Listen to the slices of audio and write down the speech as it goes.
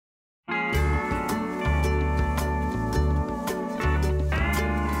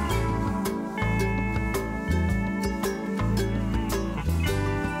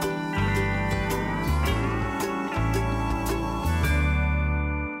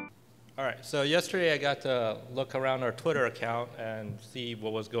All right, so yesterday I got to look around our Twitter account and see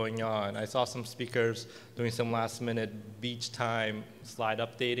what was going on. I saw some speakers doing some last-minute beach time slide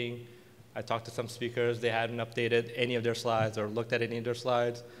updating. I talked to some speakers. They hadn't updated any of their slides or looked at any of their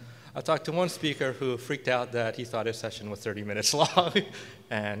slides. I talked to one speaker who freaked out that he thought his session was 30 minutes long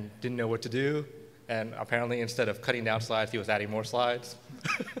and didn't know what to do. And apparently, instead of cutting down slides, he was adding more slides.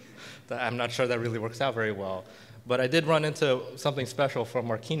 I'm not sure that really works out very well. But I did run into something special from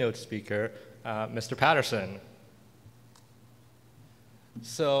our keynote speaker, Mr. Patterson.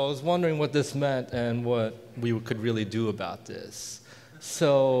 So I was wondering what this meant and what we could really do about this.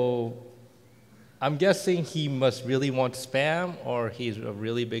 So I'm guessing he must really want spam, or he's a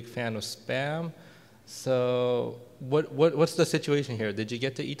really big fan of spam. So what's the situation here? Did you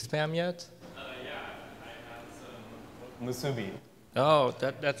get to eat spam yet? Yeah, I have some musubi. Oh,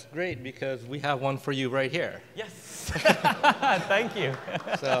 that's great, because we have one for you right here. Yes. Thank you.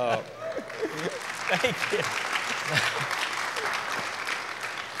 So, thank you.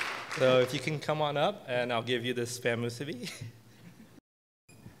 So if you can come on up, and I'll give you this spam musubi.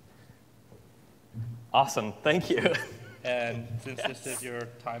 Awesome. Thank you. And since this is your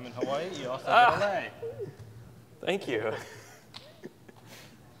time in Hawaii, you also get a lei. Thank you.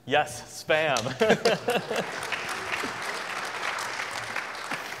 Yes, spam.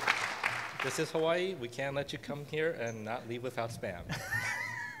 This is Hawaii. We can't let you come here and not leave without spam.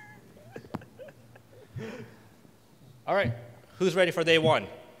 All right. Who's ready for day one?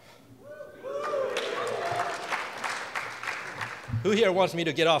 Who here wants me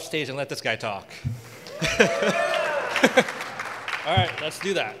to get off stage and let this guy talk? All right, let's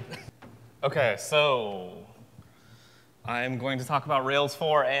do that. Okay, so I'm going to talk about Rails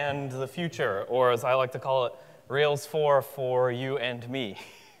 4 and the future, or as I like to call it, Rails 4 for you and me.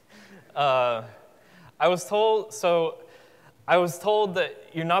 I was told that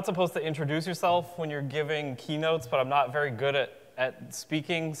you're not supposed to introduce yourself when you're giving keynotes, but I'm not very good at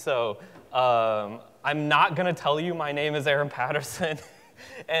speaking, so I'm not going to tell you my name is Aaron Patterson,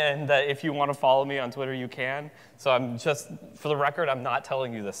 and that if you want to follow me on Twitter, you can. So I'm just, for the record, I'm not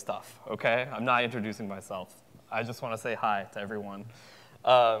telling you this stuff, okay? I'm not introducing myself. I just want to say hi to everyone.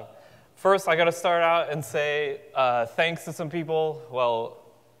 First, I got to start out and say thanks to some people. Well,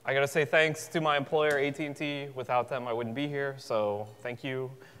 I got to say thanks to my employer, AT&T. Without them, I wouldn't be here, so thank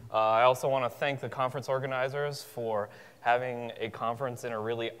you. I also want to thank the conference organizers for having a conference in a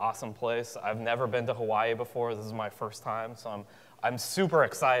really awesome place. I've never been to Hawaii before. This is my first time, so I'm super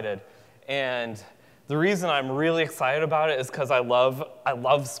excited. And the reason I'm really excited about it is because I love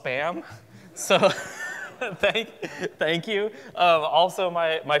spam. So thank you. Also,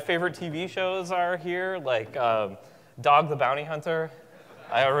 my favorite TV shows are here, like Dog the Bounty Hunter.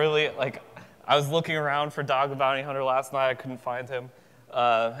 I was looking around for Dog the Bounty Hunter last night. I couldn't find him.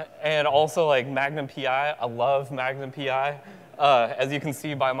 And also like Magnum PI. I love Magnum PI, as you can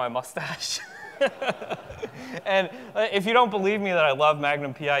see by my mustache. And if you don't believe me that I love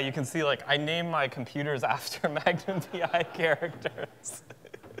Magnum PI, you can see like I named my computers after Magnum PI characters.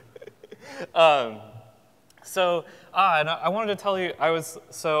 And I wanted to tell you, I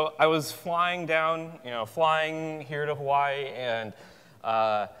was flying down, flying here to Hawaii, and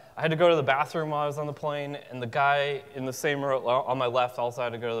I had to go to the bathroom while I was on the plane, and the guy in the same row on my left also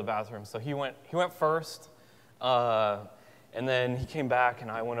had to go to the bathroom. So he went first, and then he came back,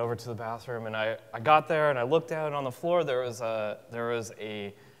 and I went over to the bathroom, and I got there, and I looked down on the floor. There was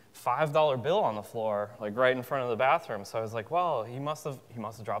a $5 bill on the floor, like right in front of the bathroom. So I was like, well, he must have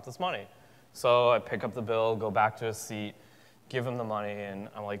dropped this money. So I pick up the bill, go back to his seat, give him the money, and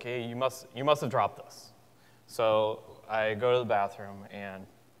I'm like, hey, you must have dropped this. So I go to the bathroom and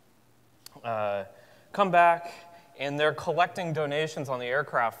come back, and they're collecting donations on the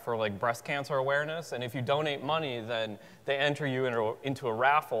aircraft for like breast cancer awareness. And if you donate money, then they enter you into a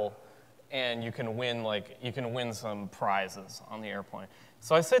raffle, and you can win some prizes on the airplane.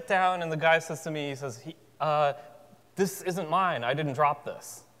 So I sit down, and the guy says to me, he says, "This isn't mine. I didn't drop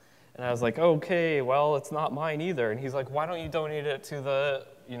this." And I was like, "Okay, well, it's not mine either." And he's like, "Why don't you donate it to the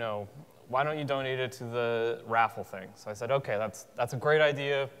raffle thing?" So I said, "Okay, that's a great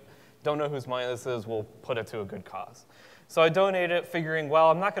idea. Don't know whose money this is. We'll put it to a good cause." So I donated it, figuring,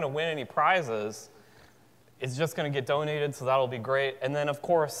 well, I'm not going to win any prizes. It's just going to get donated, so that'll be great. And then, of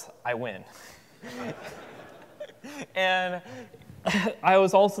course, I win. And I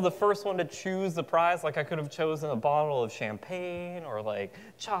was also the first one to choose the prize. Like, I could have chosen a bottle of champagne or like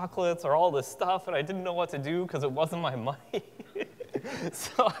chocolates or all this stuff, and I didn't know what to do because it wasn't my money.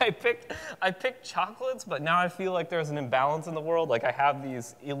 So I picked chocolates, but now I feel like there's an imbalance in the world. Like, I have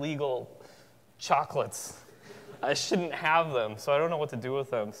these illegal chocolates I shouldn't have them, so I don't know what to do with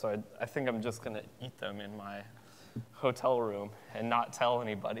them. So I think I'm just going to eat them in my hotel room and not tell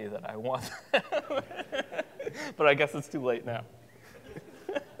anybody that I want them. But I guess it's too late now.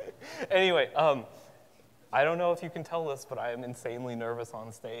 Anyway, I don't know if you can tell this, but I am insanely nervous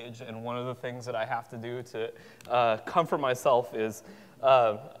on stage. And one of the things that I have to do to comfort myself is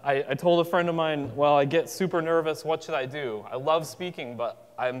I told a friend of mine, well, I get super nervous. What should I do? I love speaking,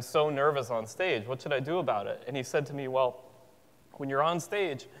 but I'm so nervous on stage. What should I do about it? And he said to me, well, when you're on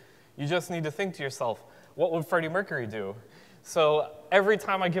stage, you just need to think to yourself, what would Freddie Mercury do? So every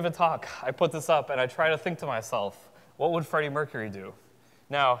time I give a talk, I put this up, and I try to think to myself, what would Freddie Mercury do?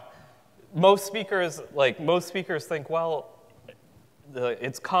 Now, most speakers think, well,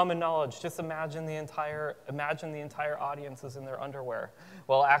 it's common knowledge. Just imagine the entire audience is in their underwear.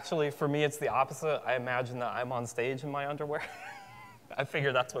 Well, actually, for me, it's the opposite. I imagine that I'm on stage in my underwear. I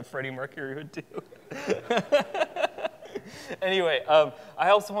figure that's what Freddie Mercury would do. Anyway, I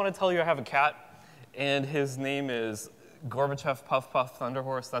also want to tell you I have a cat, and his name is Gorbachev Puff Puff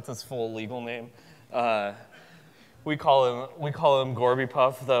Thunderhorse. That's his full legal name. We call him Gorby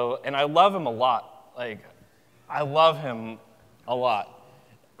Puff, though, and I love him a lot. Like, I love him a lot.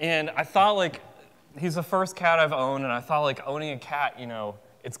 And I thought, like, he's the first cat I've owned, and I thought, like, owning a cat, you know,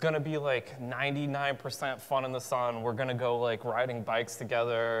 it's going to be, like, 99% fun in the sun. We're going to go, like, riding bikes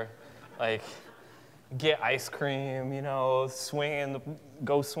together, like, get ice cream, you know,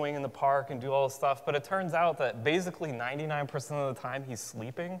 go swing in the park and do all this stuff. But it turns out that basically 99% of the time he's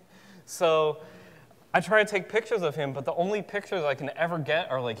sleeping. So I try to take pictures of him, but the only pictures I can ever get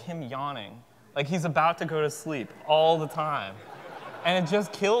are, like, him yawning. Like, he's about to go to sleep all the time. And it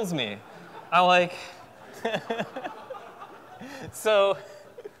just kills me. So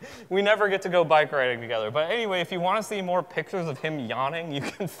we never get to go bike riding together. But anyway, if you want to see more pictures of him yawning, you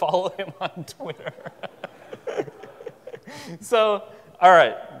can follow him on Twitter. So, all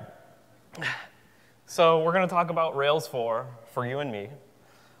right. So we're going to talk about Rails 4 for you and me.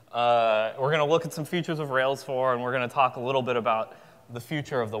 We're going to look at some features of Rails 4, and we're going to talk a little bit about the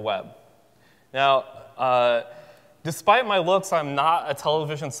future of the web. Now, despite my looks, I'm not a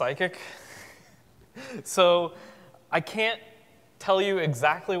television psychic. So I can't tell you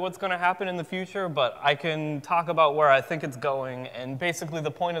exactly what's going to happen in the future, but I can talk about where I think it's going. And basically, the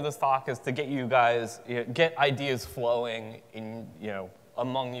point of this talk is to get you guys, get ideas flowing in,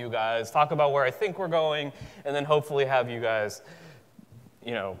 among you guys, talk about where I think we're going, and then hopefully have you guys,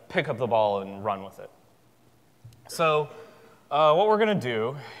 pick up the ball and run with it. So what we're going to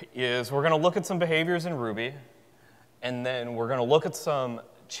do is we're going to look at some behaviors in Ruby, and then we're going to look at some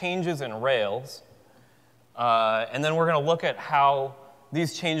changes in Rails, and then we're going to look at how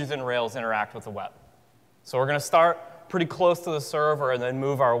these changes in Rails interact with the web. So we're going to start pretty close to the server and then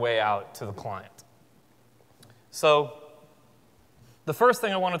move our way out to the client. So the first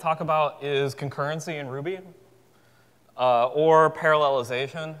thing I want to talk about is concurrency in Ruby, or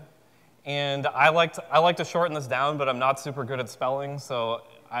parallelization. And I like to shorten this down, but I'm not super good at spelling, so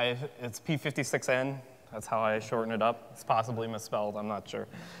it's P56N. That's how I shorten it up. It's possibly misspelled, I'm not sure.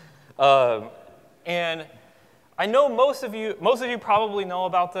 And I know most of you probably know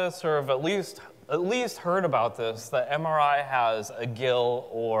about this, or have at least heard about this, that MRI has a GIL,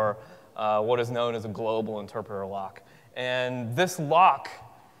 or what is known as a global interpreter lock. And this lock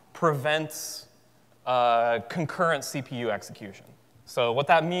prevents concurrent CPU execution. So what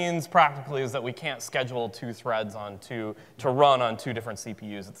that means practically is that we can't schedule two threads to run on two different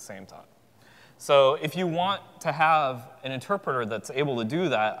CPUs at the same time. So if you want to have an interpreter that's able to do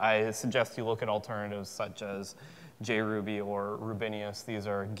that, I suggest you look at alternatives such as JRuby or Rubinius. These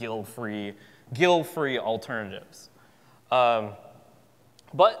are GIL-free alternatives. But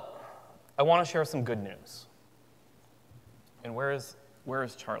I want to share some good news. And where is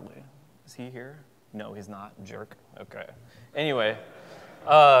Charlie? Is he here? No, he's not. Jerk. OK. Anyway,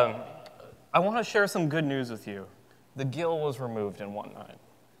 I want to share some good news with you. The GIL was removed in 1.9.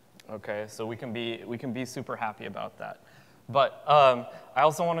 OK, so we can be super happy about that. But I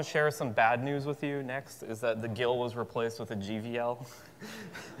also want to share some bad news with you next, is that the GIL was replaced with a GVL,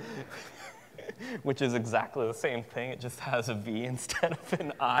 which is exactly the same thing. It just has a V instead of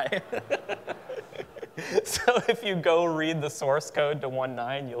an I. So if you go read the source code to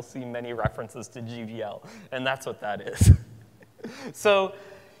 1.9, you'll see many references to GVL, and that's what that is. So,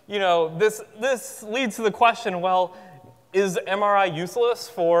 this leads to the question, well, is MRI useless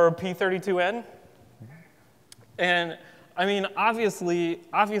for P32N? And I mean, obviously,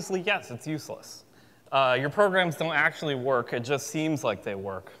 yes, it's useless. Your programs don't actually work. It just seems like they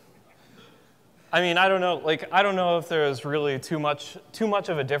work. I mean, I don't know. Like, I don't know if there's really too much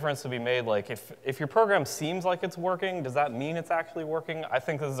of a difference to be made. Like, if your program seems like it's working, does that mean it's actually working? I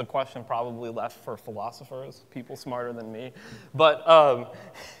think this is a question probably left for philosophers, people smarter than me. But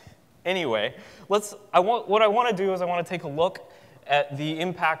anyway, what I want to do is I want to take a look at the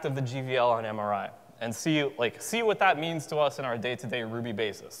impact of the GVL on MRI and see what that means to us in our day-to-day Ruby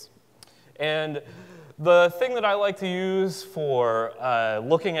basis. And the thing that I like to use for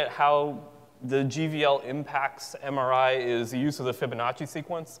looking at how the GVL impacts MRI is the use of the Fibonacci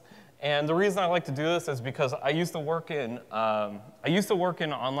sequence. And the reason I like to do this is because I used to work in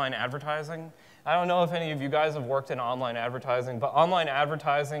online advertising. I don't know if any of you guys have worked in online advertising, but online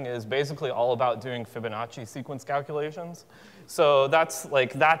advertising is basically all about doing Fibonacci sequence calculations. So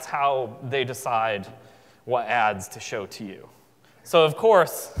that's how they decide what ads to show to you. So of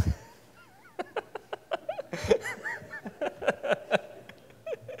course,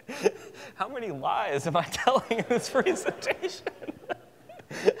 how many lies am I telling in this presentation?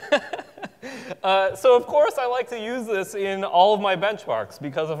 So of course, I like to use this in all of my benchmarks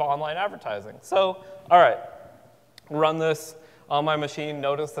because of online advertising. So, all right, run this on my machine.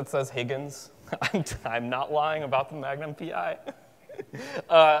 Notice that says Higgins. I'm not lying about the Magnum PI.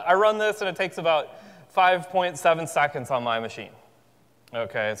 I run this, and it takes about 5.7 seconds on my machine.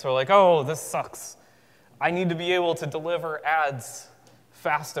 OK, so we're like, oh, this sucks. I need to be able to deliver ads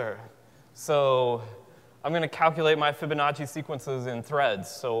faster. So I'm going to calculate my Fibonacci sequences in threads.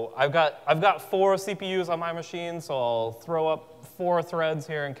 So I've got 4 CPUs on my machine, so I'll throw up 4 threads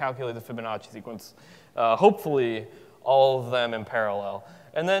here and calculate the Fibonacci sequence, hopefully all of them in parallel.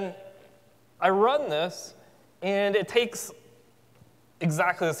 And then I run this, and it takes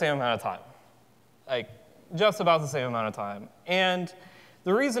exactly the same amount of time, like just about the same amount of time. And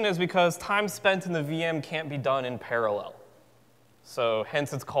the reason is because time spent in the VM can't be done in parallel. So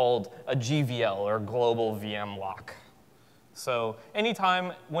hence it's called a GVL, or global VM lock. So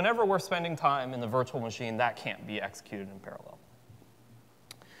whenever we're spending time in the virtual machine, that can't be executed in parallel.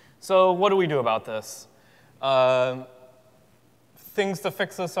 So what do we do about this? Things to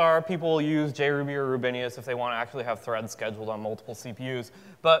fix this are people use JRuby or Rubinius if they want to actually have threads scheduled on multiple CPUs.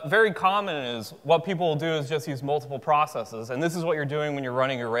 But very common is what people will do is just use multiple processes. And this is what you're doing when you're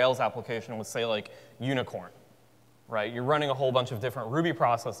running your Rails application with, say, like Unicorn. Right? You're running a whole bunch of different Ruby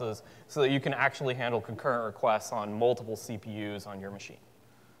processes so that you can actually handle concurrent requests on multiple CPUs on your machine.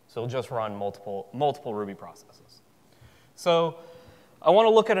 So you'll just run multiple Ruby processes. So I want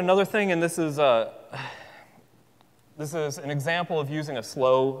to look at another thing, and this is an example of using a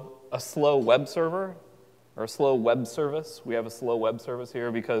slow web server, or a slow web service. We have a slow web service here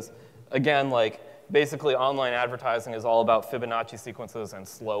because, again, basically online advertising is all about Fibonacci sequences and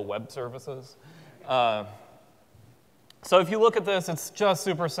slow web services. So if you look at this, it's just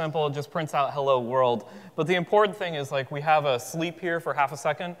super simple. It just prints out hello world. But the important thing is we have a sleep here for half a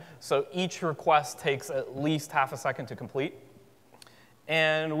second. So each request takes at least half a second to complete.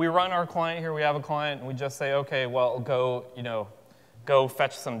 And we run our client here. We have a client, and we just say, OK, well, go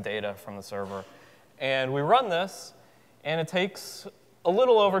fetch some data from the server. And we run this, and it takes a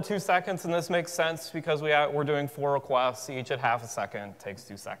little over 2 seconds. And this makes sense because we're doing 4 requests, each at half a second. It takes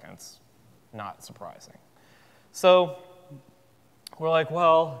 2 seconds. Not surprising. So we're like,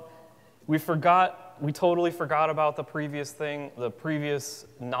 well, we totally forgot about the previous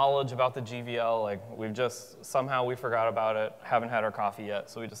knowledge about the GVL. Somehow we forgot about it, haven't had our coffee yet,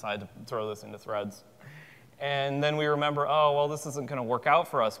 so we decided to throw this into threads. And then we remember, oh, well, this isn't going to work out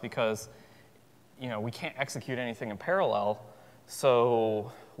for us because we can't execute anything in parallel.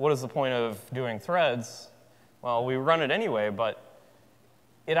 So what is the point of doing threads? Well, we run it anyway, but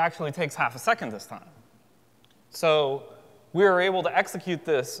it actually takes half a second this time. So we were able to execute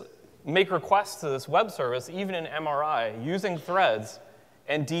this, make requests to this web service, even in MRI, using threads,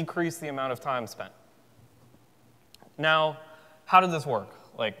 and decrease the amount of time spent. Now, how did this work?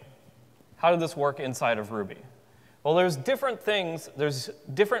 How did this work inside of Ruby? Well, there's different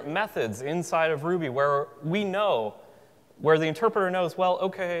methods inside of Ruby where the interpreter knows, well,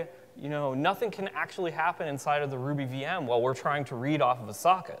 OK, nothing can actually happen inside of the Ruby VM while we're trying to read off of a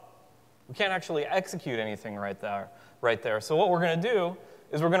socket. We can't actually execute anything right there. So what we're going to do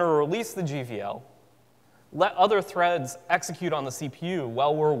is we're going to release the GVL, let other threads execute on the CPU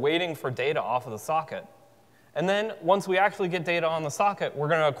while we're waiting for data off of the socket. And then once we actually get data on the socket, we're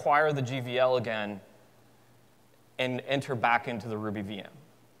going to acquire the GVL again and enter back into the Ruby VM.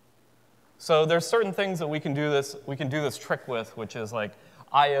 So there's certain things that we can do this trick with, which is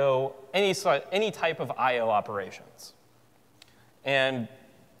I/O, any type of I/O operations. And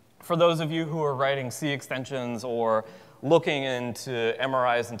for those of you who are writing C extensions or looking into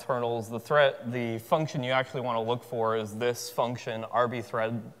MRI's internals, the function you actually want to look for is this function, RB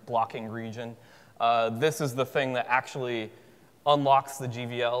thread blocking region. This is the thing that actually unlocks the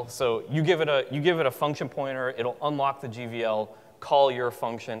GVL. So you give it a function pointer, it'll unlock the GVL, call your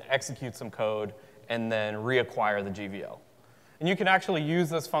function, execute some code, and then reacquire the GVL. And you can actually use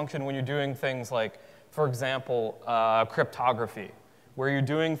this function when you're doing things like, for example, cryptography, where you're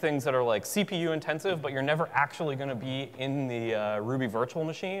doing things that are like CPU intensive, but you're never actually going to be in the Ruby virtual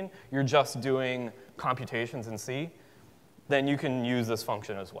machine. You're just doing computations in C. Then you can use this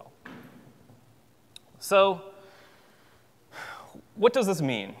function as well. So what does this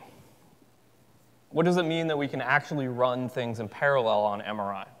mean? What does it mean that we can actually run things in parallel on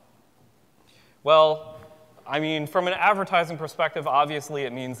MRI? Well, I mean, from an advertising perspective, obviously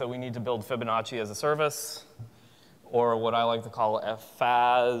it means that we need to build Fibonacci as a service, or what I like to call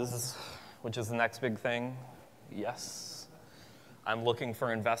FAS, which is the next big thing. Yes, I'm looking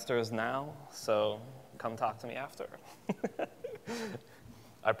for investors now, so come talk to me after.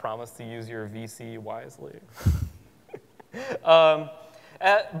 I promise to use your VC wisely.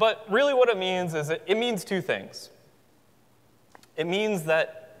 But really what it means is it means two things. It means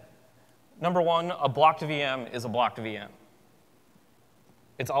that, number one, a blocked VM is a blocked VM.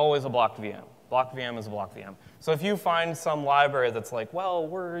 It's always a blocked VM. Blocked VM is a blocked VM. So if you find some library that's like, well,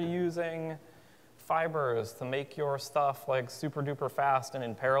 we're using fibers to make your stuff like super duper fast and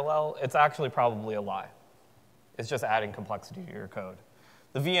in parallel, it's actually probably a lie. It's just adding complexity to your code.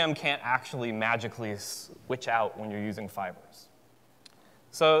 The VM can't actually magically switch out when you're using fibers.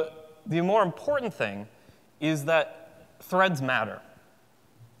 So the more important thing is that threads matter.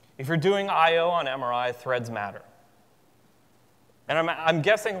 If you're doing I/O on MRI, threads matter. And I'm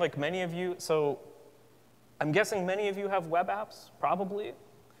guessing like many of you, so I'm guessing many of you have web apps, probably,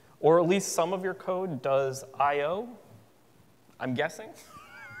 or at least some of your code does I/O. I'm guessing.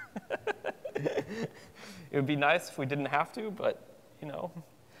 It would be nice if we didn't have to, but you know.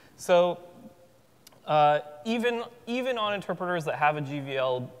 So even on interpreters that have a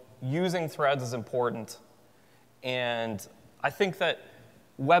GVL, using threads is important. And I think that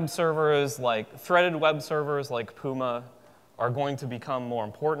web servers, like threaded web servers like Puma, are going to become more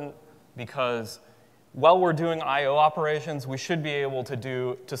important because while we're doing I/O operations, we should be able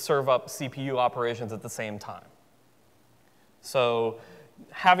to serve up CPU operations at the same time. So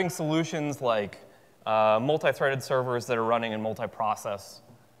having solutions like multi-threaded servers that are running in multi-process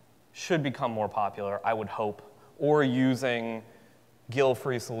should become more popular, I would hope, or using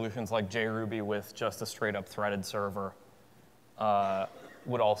GIL-free solutions like JRuby with just a straight-up threaded server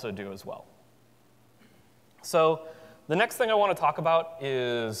would also do as well. So the next thing I want to talk about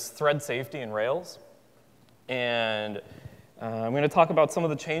is thread safety in Rails. And I'm going to talk about some of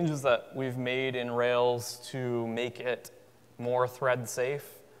the changes that we've made in Rails to make it more thread safe,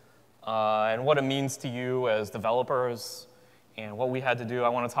 and what it means to you as developers, and what we had to do. I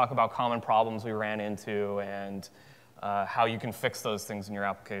want to talk about common problems we ran into and how you can fix those things in your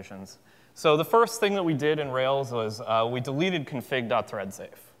applications. So the first thing that we did in Rails was we deleted config.threadsafe.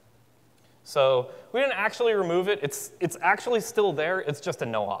 So we didn't actually remove it. It's actually still there. It's just a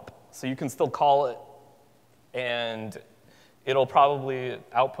no-op. So you can still call it, and it'll probably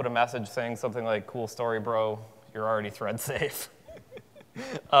output a message saying something like, cool story, bro. You're already thread safe.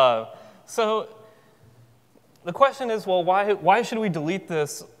 So the question is, well, why should we delete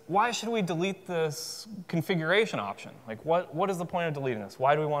this? Why should we delete this configuration option? Like, what is the point of deleting this?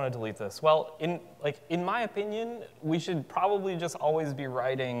 Why do we want to delete this? Well, in my opinion, we should probably just always be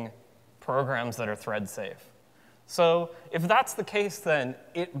writing programs that are thread safe. So if that's the case, then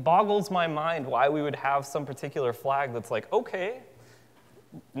it boggles my mind why we would have some particular flag that's like, OK,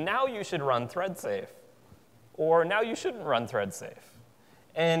 now you should run thread safe. Or now you shouldn't run thread safe.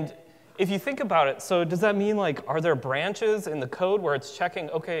 And if you think about it, so does that mean, like, are there branches in the code where it's checking,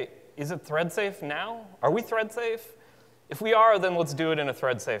 OK, is it thread safe now? Are we thread safe? If we are, then let's do it in a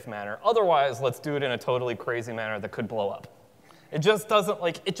thread safe manner. Otherwise, let's do it in a totally crazy manner that could blow up. It just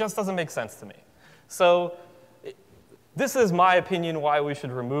doesn't make sense to me. So this is my opinion why we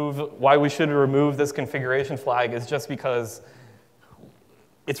should remove this configuration flag, is just because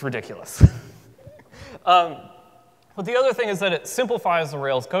it's ridiculous. But the other thing is that it simplifies the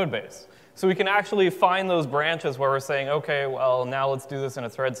Rails code base. So we can actually find those branches where we're saying, OK, well, now let's do this in a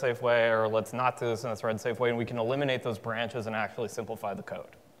thread-safe way, or let's not do this in a thread-safe way, and we can eliminate those branches and actually simplify the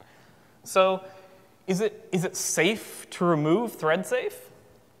code. So is it safe to remove thread-safe?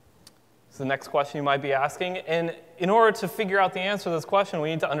 It's the next question you might be asking. And in order to figure out the answer to this question, we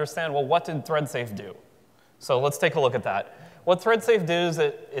need to understand, well, what did thread-safe do? So let's take a look at that. What thread-safe did is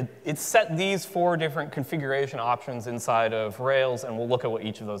it set these 4 different configuration options inside of Rails, and we'll look at what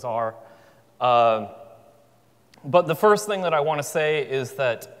each of those are. But the first thing that I want to say is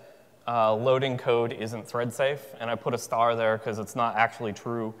that loading code isn't thread-safe, and I put a star there because it's not actually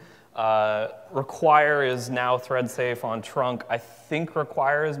true. Require is now thread-safe on trunk. I think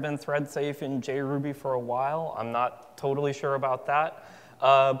require has been thread-safe in JRuby for a while. I'm not totally sure about that.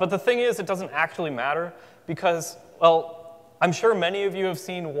 But the thing is, it doesn't actually matter because, well, I'm sure many of you have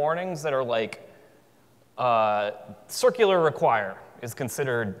seen warnings that are like, circular require is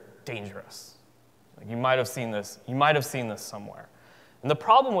considered dangerous. Like you might have seen this. You might have seen this somewhere. And the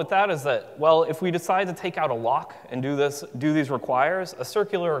problem with that is that, well, if we decide to take out a lock and do these requires, a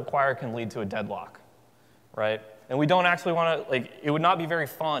circular require can lead to a deadlock, right? And we don't actually want to, like, it would not be very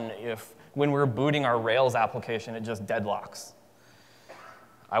fun if when we're booting our Rails application, it just deadlocks.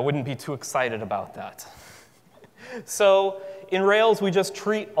 I wouldn't be too excited about that. So in Rails, we just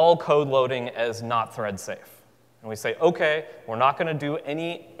treat all code loading as not thread safe. And we say, OK, we're not going to do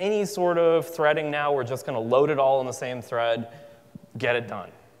any sort of threading now. We're just going to load it all in the same thread, get it done.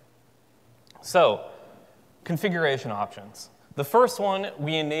 So configuration options. The first one,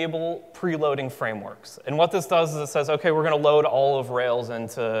 we enable preloading frameworks. And what this does is it says, OK, we're going to load all of Rails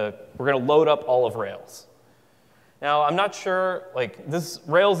we're going to load up all of Rails. Now, I'm not sure, like,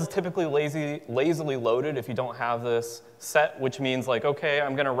 Rails is typically lazily loaded if you don't have this set, which means, like, OK,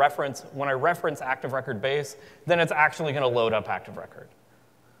 I'm going to reference, when I reference active record base, then it's actually going to load up active record.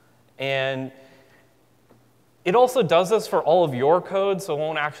 And it also does this for all of your code, so it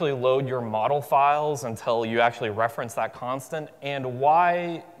won't actually load your model files until you actually reference that constant. And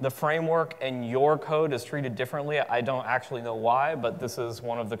why the framework and your code is treated differently, I don't actually know why, but this is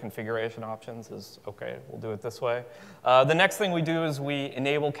one of the configuration options is, OK, we'll do it this way. The next thing we do is we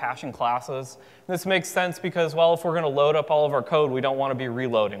enable caching classes. This makes sense because, well, if we're going to load up all of our code, we don't want to be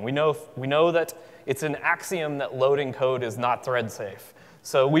reloading. We know that it's an axiom that loading code is not thread safe.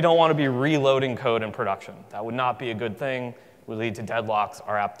 So we don't want to be reloading code in production. That would not be a good thing. It would lead to deadlocks.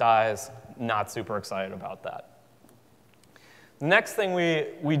 Our app dies. Not super excited about that. The next thing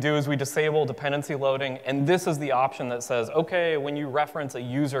we do is we disable dependency loading. And this is the option that says, OK, when you reference a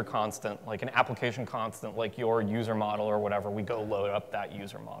user constant, like an application constant, like your user model or whatever, we go load up that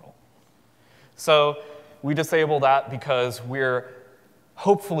user model. So we disable that because we're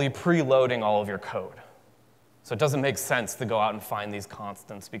hopefully preloading all of your code. So it doesn't make sense to go out and find these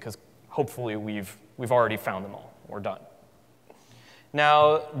constants because hopefully we've already found them all. We're done.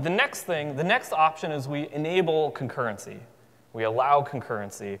 Now, the next option is we enable concurrency. We allow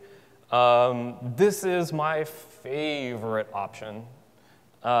concurrency. This is my favorite option.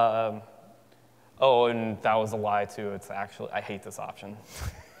 Oh, and that was a lie, too. It's actually, I hate this option.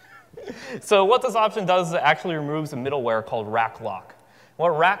 So what this option does is it actually removes a middleware called rack lock.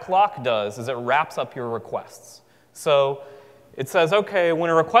 What rack lock does is it wraps up your requests. So it says, OK,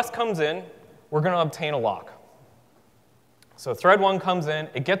 when a request comes in, we're going to obtain a lock. So thread 1 comes in,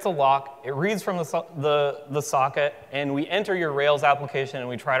 it gets a lock, it reads from the socket, and we enter your Rails application and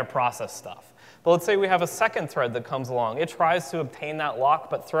we try to process stuff. But let's say we have a second thread that comes along. It tries to obtain that lock,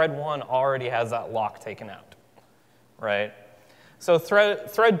 but thread 1 already has that lock taken out, right? So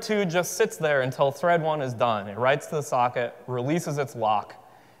thread 2 just sits there until thread 1 is done. It writes to the socket, releases its lock,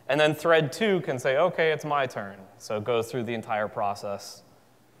 and then thread 2 can say, OK, it's my turn. So it goes through the entire process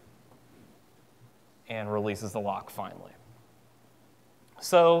and releases the lock finally.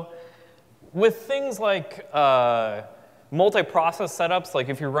 So with things like multi-process setups, like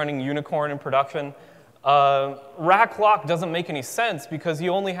if you're running Unicorn in production, rack lock doesn't make any sense because you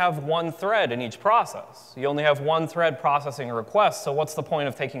only have one thread in each process. You only have one thread processing a request, so what's the point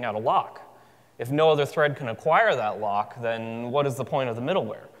of taking out a lock? If no other thread can acquire that lock, then what is the point of the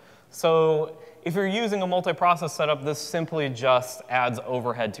middleware? So if you're using a multi-process setup, this simply just adds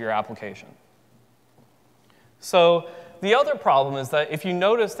overhead to your application. So the other problem is that if you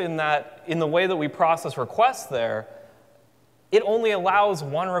noticed in the way that we process requests there, it only allows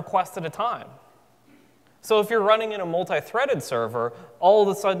one request at a time. So if you're running in a multi-threaded server, all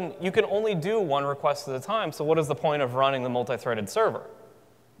of a sudden, you can only do one request at a time. So what is the point of running the multi-threaded server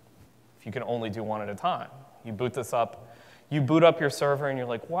if you can only do one at a time? You boot this up. You boot up your server, and you're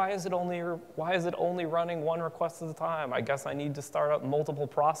like, why is it only running one request at a time? I guess I need to start up multiple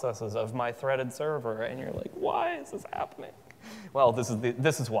processes of my threaded server. And you're like, why is this happening? Well, this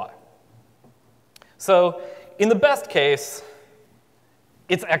is why. So in the best case,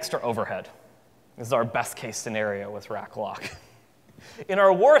 it's extra overhead. This is our best case scenario with rack lock. In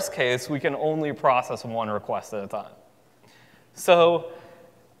our worst case, we can only process one request at a time. So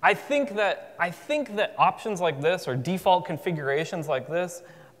I think that options like this or default configurations like this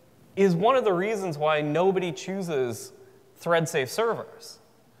is one of the reasons why nobody chooses thread-safe servers.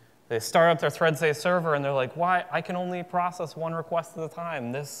 They start up their thread-safe server and they're like, why? I can only process one request at a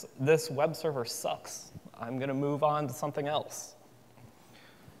time. This web server sucks. I'm going to move on to something else.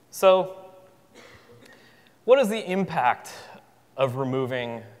 So what is the impact of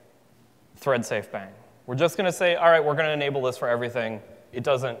removing thread-safe bang? We're just going to say, all right, we're going to enable this for everything. It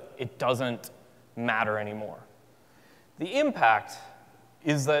doesn't matter anymore. The impact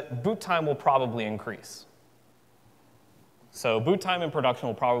is that boot time will probably increase. So boot time in production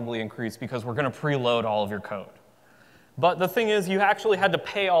will probably increase because we're going to preload all of your code. But the thing is, you actually had to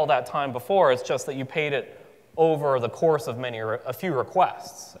pay all that time before. It's just that you paid it over the course of a few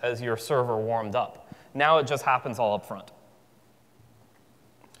requests as your server warmed up. Now it just happens all up front.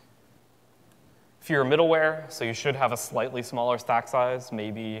 If you're a middleware, so you should have a slightly smaller stack size,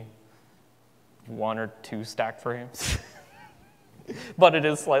 maybe 1 or 2 stack frames. But it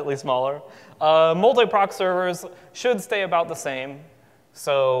is slightly smaller. Multi-proc servers should stay about the same.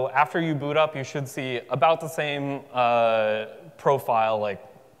 So after you boot up, you should see about the same profile, like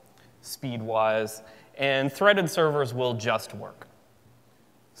speed-wise. And threaded servers will just work.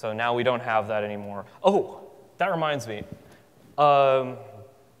 So now we don't have that anymore. Oh, that reminds me.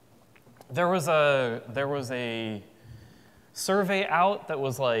 There was a survey out that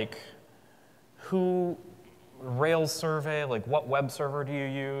was like, Rails survey, like what web server do you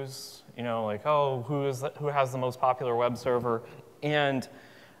use? You know, like, oh, who has the most popular web server? And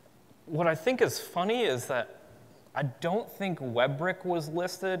what I think is funny is that I don't think WebRick was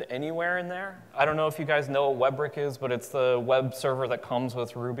listed anywhere in there. I don't know if you guys know what WebRick is, but it's the web server that comes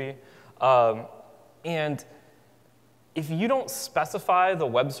with Ruby. And if you don't specify the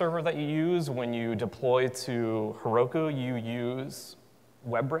web server that you use when you deploy to Heroku, you use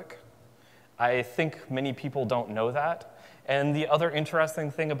WebRick. I think many people don't know that. And the other interesting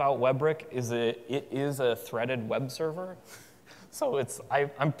thing about WebRick is that it is a threaded web server. So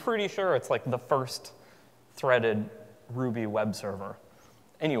I'm pretty sure it's like the first threaded Ruby web server.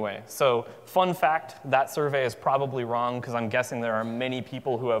 Anyway, so fun fact, that survey is probably wrong because I'm guessing there are many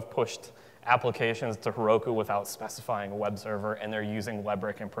people who have pushed applications to Heroku without specifying a web server, and they're using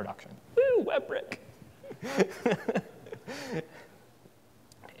WebRick in production. Woo, WebRick.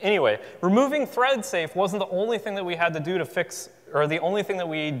 Anyway, removing thread safe wasn't the only thing that we had to do to fix, or the only thing that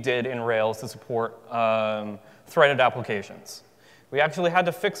we did in Rails to support threaded applications. We actually had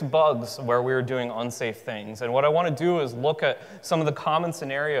to fix bugs where we were doing unsafe things. And what I want to do is look at some of the common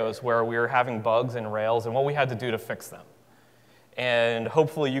scenarios where we were having bugs in Rails and what we had to do to fix them. And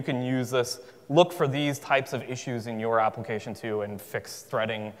hopefully you can use this, look for these types of issues in your application too, and fix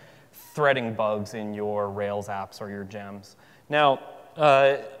threading bugs in your Rails apps or your gems. Now,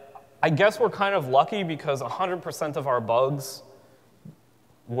 I guess we're kind of lucky because 100% of our bugs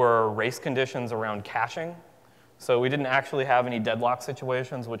were race conditions around caching. So we didn't actually have any deadlock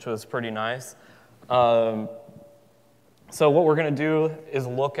situations, which was pretty nice. So what we're going to do is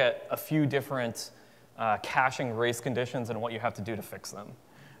look at a few different caching race conditions and what you have to do to fix them.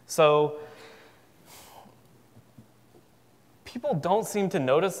 So people don't seem to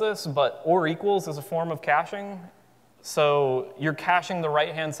notice this, but or equals is a form of caching. So you're caching the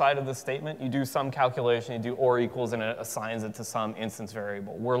right-hand side of the statement. You do some calculation, you do or equals, and it assigns it to some instance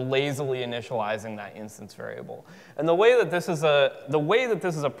variable. We're lazily initializing that instance variable. And the way that this is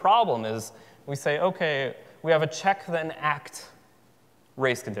a problem is we say, OK, we have a check then act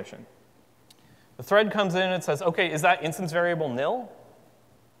race condition. The thread comes in and it says, OK, is that instance variable nil?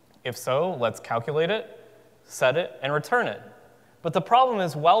 If so, let's calculate it, set it, and return it. But the problem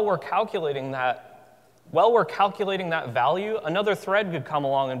is, while we're calculating that value, another thread could come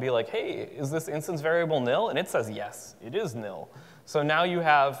along and be like, hey, is this instance variable nil? And it says, yes, it is nil. So now you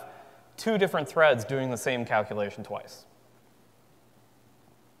have 2 different threads doing the same calculation twice.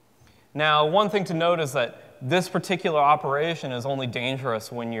 Now, one thing to note is that this particular operation is only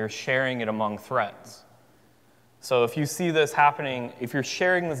dangerous when you're sharing it among threads. So if you see this happening, if you're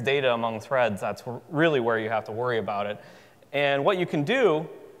sharing this data among threads, that's really where you have to worry about it. And what you can do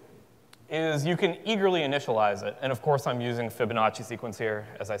is you can eagerly initialize it. And of course, I'm using Fibonacci sequence here,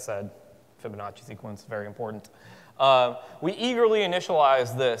 as I said. Fibonacci sequence, very important. We eagerly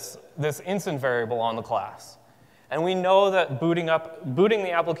initialize this instance variable on the class. And we know that booting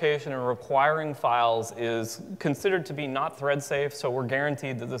the application and requiring files is considered to be not thread safe, so we're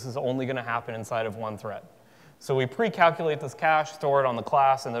guaranteed that this is only going to happen inside of one thread. So we pre-calculate this cache, store it on the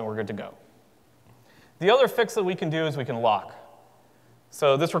class, and then we're good to go. The other fix that we can do is we can lock.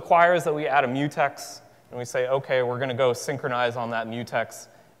 So this requires that we add a mutex, and we say, OK, we're going to go synchronize on that mutex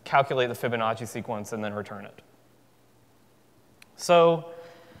calculate the Fibonacci sequence, and then return it. So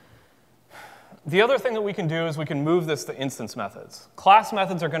the other thing that we can do is we can move this to instance methods. Class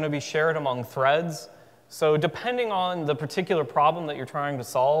methods are going to be shared among threads. So depending on the particular problem that you're trying to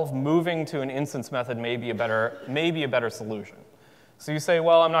solve, moving to an instance method may be a better solution. So you say,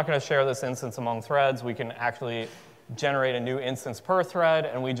 well, I'm not going to share this instance among threads. We can actually generate a new instance per thread,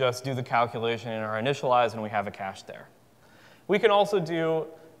 and we just do the calculation in our initialize, and we have a cache there. We can also do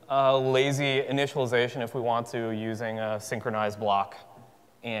lazy initialization if we want to, using a synchronized block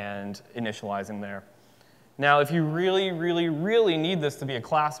and initializing there. Now, if you really, really, really need this to be a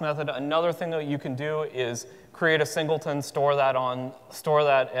class method, another thing that you can do is create a singleton, store that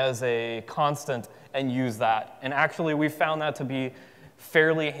as a constant, and use that. And actually, we found that to be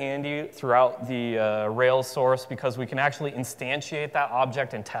fairly handy throughout the Rails source because we can actually instantiate that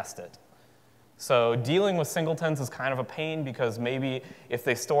object and test it. So dealing with singletons is kind of a pain because maybe if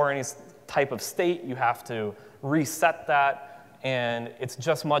they store any type of state, you have to reset that, and it's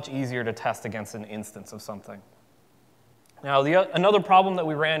just much easier to test against an instance of something. Now, another problem that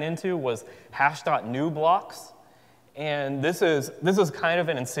we ran into was hash.new blocks, and this is kind of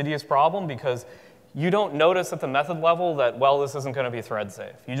an insidious problem because you don't notice at the method level that, well, this isn't going to be thread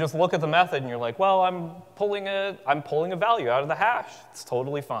safe. You just look at the method and you're like, well, I'm pulling a value out of the hash. It's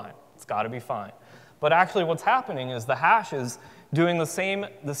totally fine. It's got to be fine. But actually what's happening is the hash is doing the same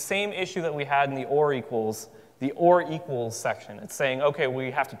issue that we had in the or equals section. It's saying, OK,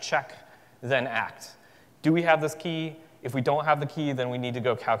 we have to check, then act. Do we have this key? If we don't have the key, then we need to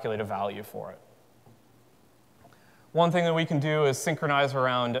go calculate a value for it. One thing that we can do is synchronize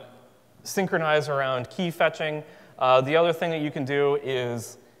around key fetching. The other thing that you can do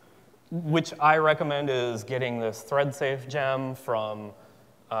is, which I recommend, is getting this thread safe gem from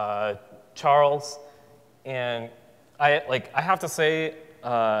Charles. And I have to say,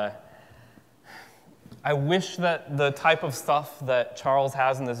 I wish that the type of stuff that Charles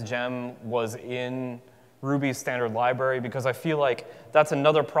has in this gem was in Ruby's standard library, because I feel like that's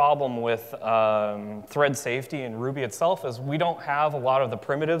another problem with thread safety in Ruby itself, is we don't have a lot of the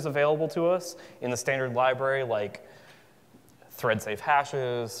primitives available to us in the standard library, like thread safe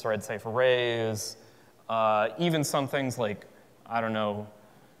hashes, thread safe arrays, even some things like, I don't know,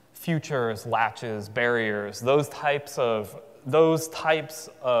 futures, latches, barriers, those types of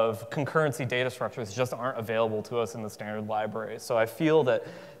concurrency data structures just aren't available to us in the standard library. So I feel that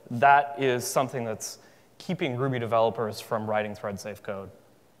that is something that's keeping Ruby developers from writing thread-safe code.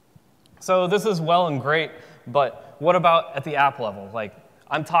 So this is well and great, but what about at the app level? Like,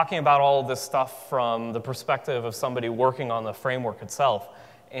 I'm talking about all of this stuff from the perspective of somebody working on the framework itself.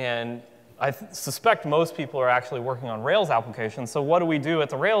 And I suspect most people are actually working on Rails applications. So what do we do at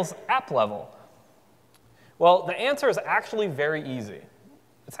the Rails app level? Well, the answer is actually very easy.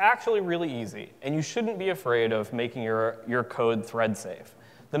 It's actually really easy. And you shouldn't be afraid of making your code thread-safe.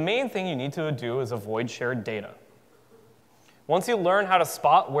 The main thing you need to do is avoid shared data. Once you learn how to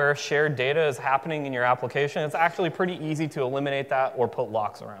spot where shared data is happening in your application, it's actually pretty easy to eliminate that or put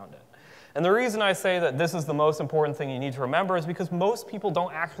locks around it. And the reason I say that this is the most important thing you need to remember is because most people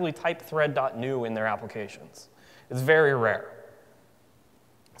don't actually type thread.new in their applications. It's very rare.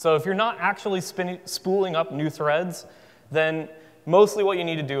 So if you're not actually spooling up new threads, then mostly what you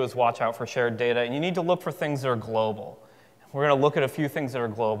need to do is watch out for shared data, and you need to look for things that are global. We're going to look at a few things that are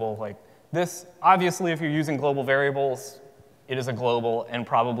global, like this. Obviously, if you're using global variables, it is a global and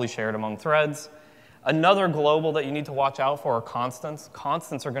probably shared among threads. Another global that you need to watch out for are constants.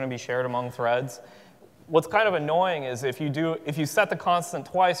 Constants are going to be shared among threads. What's kind of annoying is if you set the constant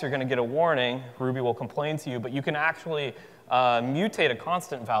twice, you're going to get a warning. Ruby will complain to you, but you can actually mutate a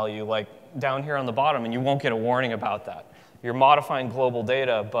constant value, like down here on the bottom, and you won't get a warning about that. You're modifying global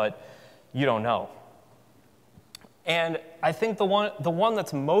data, but you don't know. And I think the one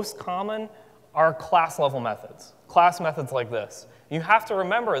that's most common are class-level methods, class methods like this. You have to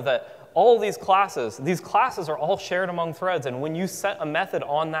remember that all these classes are all shared among threads, and when you set a method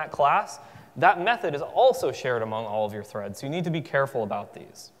on that class, that method is also shared among all of your threads. So you need to be careful about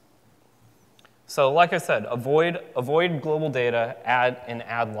these. So like I said, avoid global data,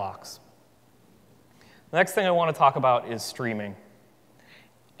 add locks. The next thing I want to talk about is streaming.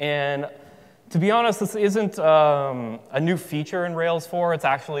 And to be honest, this isn't a new feature in Rails 4. It's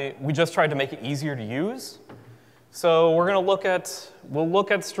actually, we just tried to make it easier to use. So we're going to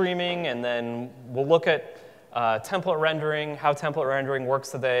look at streaming, and then we'll look at template rendering, how template rendering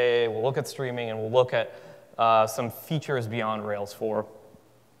works today. We'll look at streaming, and we'll look at some features beyond Rails 4.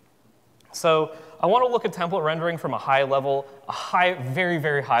 So I want to look at template rendering from a high level, very,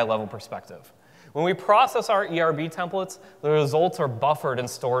 very high level perspective. When we process our ERB templates, the results are buffered and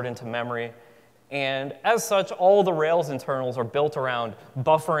stored into memory. And as such, all the Rails internals are built around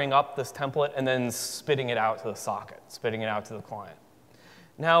buffering up this template and then spitting it out to the socket, spitting it out to the client.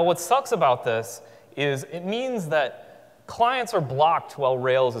 Now, what sucks about this is it means that clients are blocked while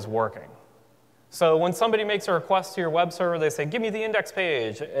Rails is working. So when somebody makes a request to your web server, they say, give me the index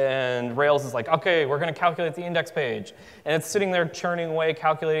page. And Rails is like, OK, we're going to calculate the index page. And it's sitting there churning away,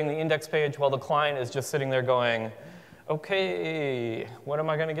 calculating the index page, while the client is just sitting there going, OK, when am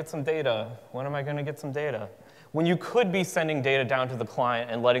I going to get some data? When am I going to get some data? When you could be sending data down to the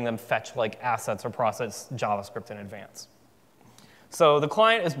client and letting them fetch like assets or process JavaScript in advance. So the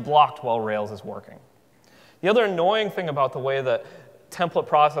client is blocked while Rails is working. The other annoying thing about the way that template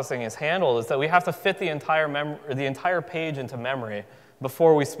processing is handled is that we have to fit the entire page into memory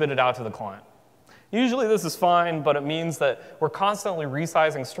before we spit it out to the client. Usually this is fine, but it means that we're constantly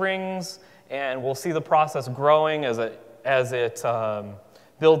resizing strings, and we'll see the process growing as it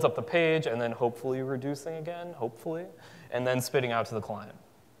builds up the page, and then hopefully reducing again, hopefully, and then spitting out to the client.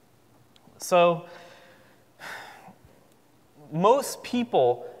 So most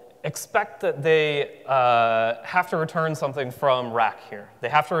people expect that they have to return something from rack here. They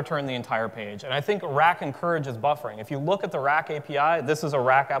have to return the entire page. And I think rack encourages buffering. If you look at the rack API, this is a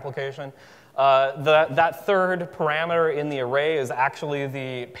rack application. That third parameter in the array is actually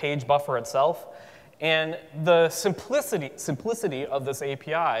the page buffer itself. And the simplicity of this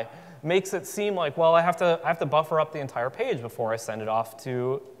API makes it seem like, well, I have to buffer up the entire page before I send it off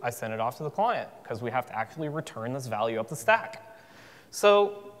to the client, because we have to actually return this value up the stack.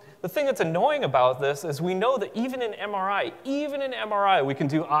 So the thing that's annoying about this is we know that even in MRI, we can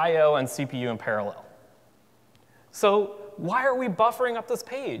do I/O and CPU in parallel. So why are we buffering up this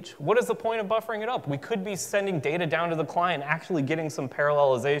page? What is the point of buffering it up? We could be sending data down to the client, actually getting some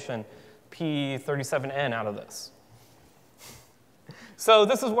parallelization, P37N, out of this. So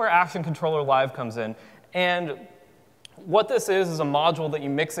this is where Action Controller Live comes in. And what this is a module that you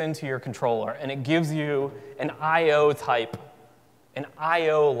mix into your controller, and it gives you an I/O type, an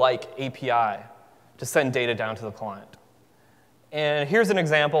I/O-like API to send data down to the client. And here's an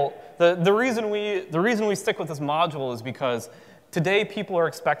example. The reason we stick with this module is because today people are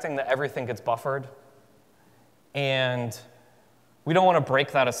expecting that everything gets buffered. And we don't want to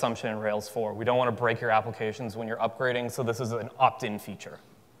break that assumption in Rails 4. We don't want to break your applications when you're upgrading, so this is an opt-in feature.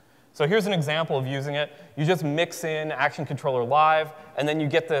 So here's an example of using it. You just mix in Action Controller Live, and then you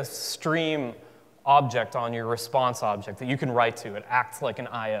get this stream object on your response object that you can write to. It acts like an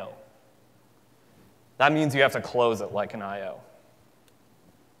I/O. That means you have to close it like an I/O.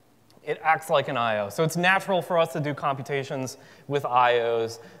 It acts like an I/O. So it's natural for us to do computations with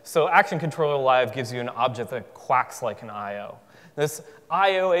I/Os. So Action Controller Live gives you an object that quacks like an I/O. This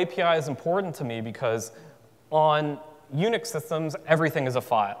I/O API is important to me because on Unix systems, everything is a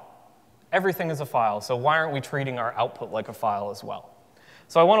file. Everything is a file. So why aren't we treating our output like a file as well?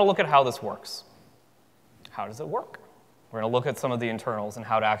 So I want to look at how this works. How does it work? We're going to look at some of the internals and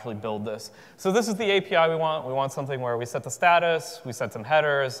how to actually build this. So this is the API we want. We want something where we set the status, we set some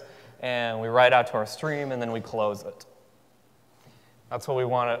headers, and we write out to our stream, and then we close it. That's what we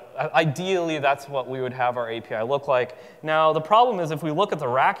want to, ideally, that's what we would have our API look like. Now, the problem is if we look at the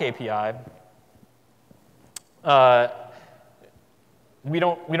rack API, we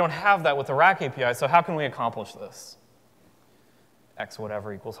don't have that with the rack API, so how can we accomplish this? X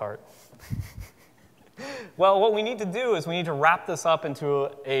whatever equals heart. Well, what we need to do is we need to wrap this up into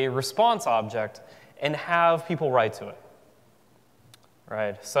a response object and have people write to it.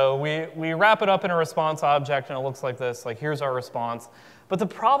 Right? So we wrap it up in a response object, and it looks like this. Like, here's our response. But the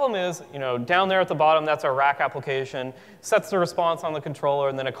problem is, down there at the bottom, that's our rack application, sets the response on the controller,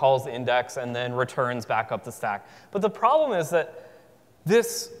 and then it calls the index, and then returns back up the stack. But the problem is that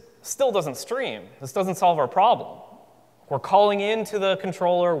this still doesn't stream. This doesn't solve our problem. We're calling into the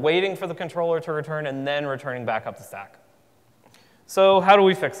controller, waiting for the controller to return, and then returning back up the stack. So how do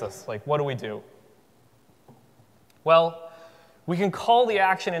we fix this? Like, what do we do? Well, we can call the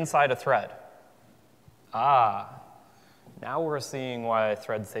action inside a thread. Now we're seeing why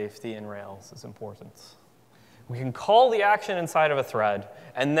thread safety in Rails is important. We can call the action inside of a thread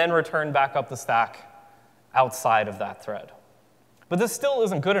and then return back up the stack outside of that thread. But this still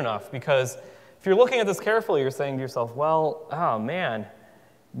isn't good enough, because if you're looking at this carefully, you're saying to yourself, well, oh man,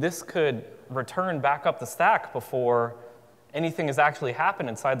 this could return back up the stack before anything has actually happened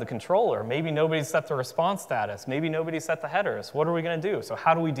inside the controller. Maybe nobody set the response status. Maybe nobody set the headers. What are we going to do? So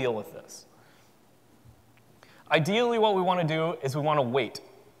how do we deal with this? Ideally, what we want to do is we want to wait.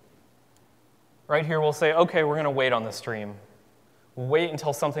 Right here, we'll say, OK, we're going to wait on the stream. We'll wait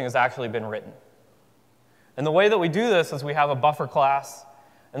until something has actually been written. And the way that we do this is we have a buffer class,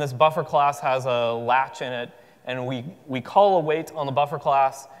 and this buffer class has a latch in it, and we call await on the buffer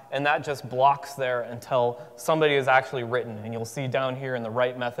class, and that just blocks there until somebody is actually written. And you'll see down here in the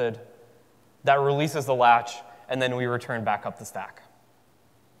write method, that releases the latch, and then we return back up the stack.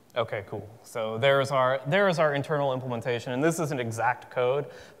 OK, cool. So there is our internal implementation. And this isn't exact code,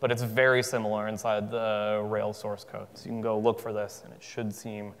 but it's very similar inside the Rails source code. So you can go look for this, and it should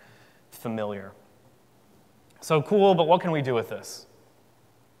seem familiar. So cool, but what can we do with this?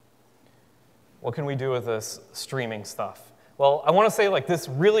 What can we do with this streaming stuff? Well, I want to say this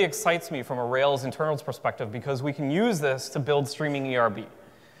really excites me from a Rails internals perspective because we can use this to build streaming ERB.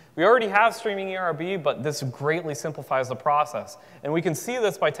 We already have streaming ERB, but this greatly simplifies the process. And we can see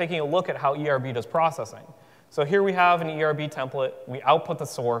this by taking a look at how ERB does processing. So here we have an ERB template. We output the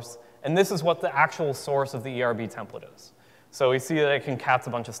source. And this is what the actual source of the ERB template is. So we see that it concats a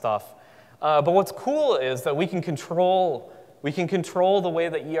bunch of stuff. But what's cool is that we can control the way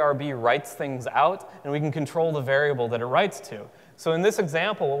that ERB writes things out, and we can control the variable that it writes to. So in this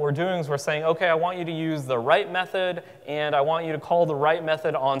example, what we're doing is we're saying, OK, I want you to use the write method, and I want you to call the write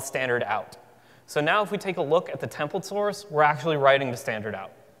method on standard out. So now if we take a look at the template source, we're actually writing to standard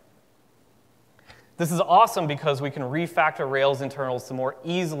out. This is awesome because we can refactor Rails internals to more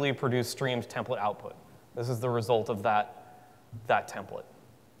easily produce streamed template output. This is the result of that template.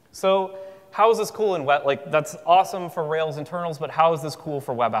 So how is this cool in web? That's awesome for Rails internals, but how is this cool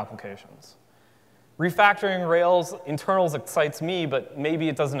for web applications? Refactoring Rails internals excites me, but maybe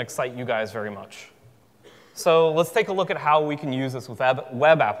it doesn't excite you guys very much. So let's take a look at how we can use this with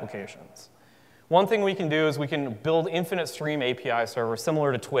web applications. One thing we can do is we can build infinite stream API servers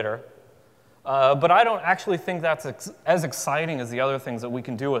similar to Twitter. But I don't actually think that's as exciting as the other things that we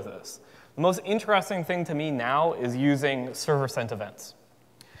can do with this. The most interesting thing to me now is using server-sent events.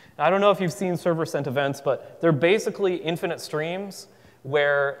 Now, I don't know if you've seen server-sent events, but they're basically infinite streams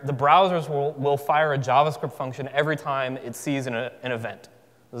where the browsers will fire a JavaScript function every time it sees an event.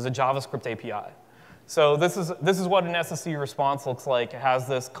 This is a JavaScript API. So this is what an SSE response looks like. It has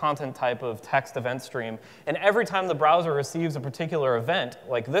this content type of text event stream. And every time the browser receives a particular event,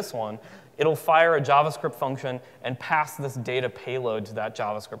 like this one, it'll fire a JavaScript function and pass this data payload to that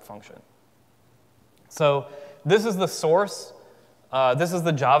JavaScript function. So this is the source. This is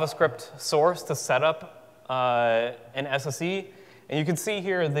the JavaScript source to set up an SSE. And you can see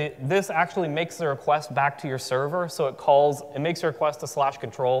here that this actually makes the request back to your server. So it makes a request to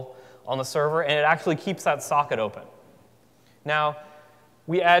 /control on the server, and it actually keeps that socket open. Now,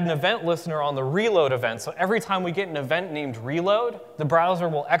 we add an event listener on the reload event. So every time we get an event named reload, the browser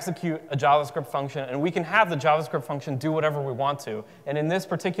will execute a JavaScript function, and we can have the JavaScript function do whatever we want to. And in this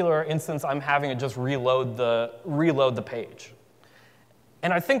particular instance, I'm having it just reload the page.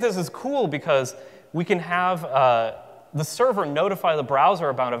 And I think this is cool because we can have the server notify the browser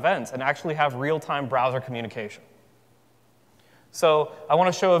about events and actually have real-time browser communication. So I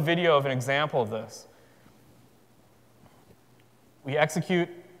want to show a video of an example of this. We execute,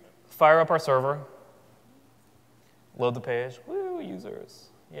 fire up our server, load the page. Woo, users,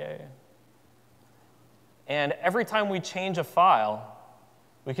 yay. And every time we change a file,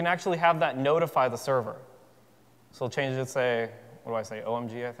 we can actually have that notify the server. So we'll change it to say, what do I say,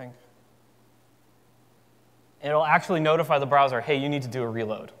 OMG, I think? And it'll actually notify the browser, hey, you need to do a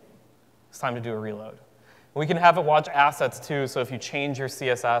reload. It's time to do a reload. We can have it watch assets, too, so if you change your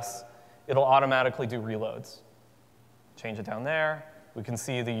CSS, it'll automatically do reloads. Change it down there. We can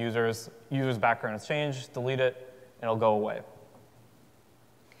see the user's background has changed, delete it, and it'll go away.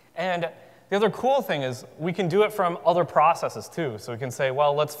 And the other cool thing is we can do it from other processes, too. So we can say,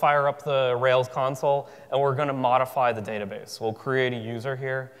 well, let's fire up the Rails console, and we're going to modify the database. So we'll create a user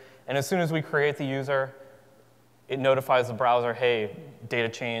here. And as soon as we create the user, it notifies the browser, hey, data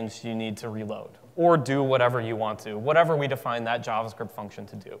changed, you need to reload. Or do whatever you want to, whatever we define that JavaScript function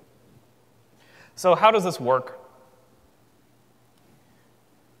to do. So how does this work?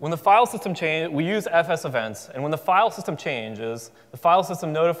 When the file system changes, we use FS events. And when the file system changes, the file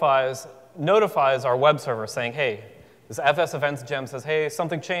system notifies our web server saying, hey, this FS events gem says, hey,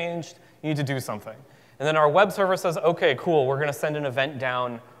 something changed. You need to do something. And then our web server says, OK, cool. We're going to send an event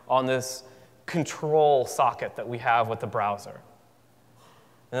down on this control socket that we have with the browser.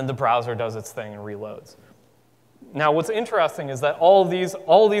 And then the browser does its thing and reloads. Now, what's interesting is that all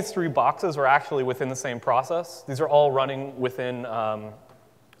these three boxes are actually within the same process. These are all running within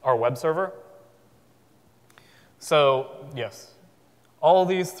our web server. So yes, all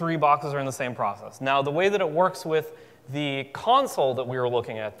these three boxes are in the same process. Now, the way that it works with the console that we were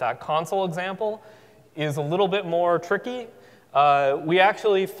looking at, that console example, is a little bit more tricky. We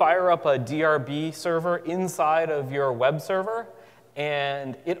actually fire up a DRB server inside of your web server,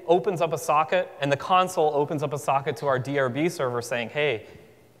 and it opens up a socket, and the console opens up a socket to our DRB server saying, hey,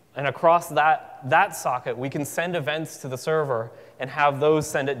 and across that socket, we can send events to the server and have those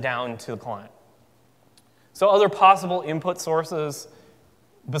send it down to the client. So other possible input sources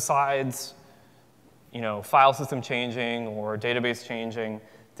besides file system changing or database changing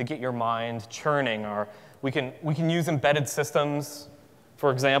to get your mind churning are, we can use embedded systems.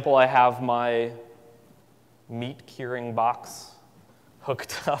 For example, I have my meat curing box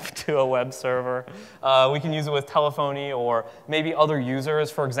hooked up to a web server. We can use it with telephony or maybe other users,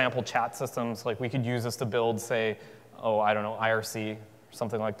 for example, chat systems. Like we could use this to build, say, I don't know, IRC or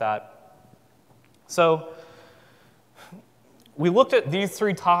something like that. So we looked at these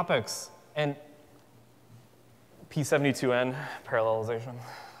 3 topics, and P72N, parallelization,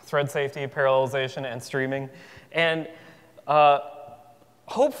 thread safety, parallelization, and streaming. And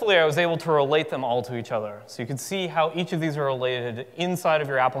hopefully I was able to relate them all to each other. So you can see how each of these are related inside of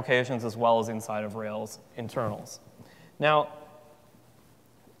your applications as well as inside of Rails internals. Now,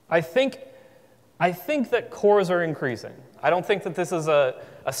 I think that cores are increasing. I don't think that this is a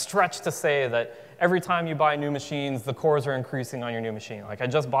stretch to say that every time you buy new machines, the cores are increasing on your new machine. Like I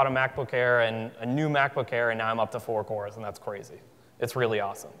just bought a MacBook Air and a new MacBook Air, and now I'm up to 4 cores, and that's crazy. It's really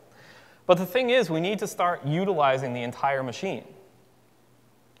awesome. But the thing is, we need to start utilizing the entire machine,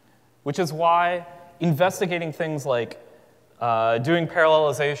 which is why investigating things like doing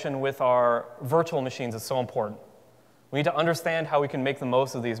parallelization with our virtual machines is so important. We need to understand how we can make the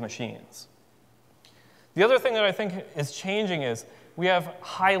most of these machines. The other thing that I think is changing is we have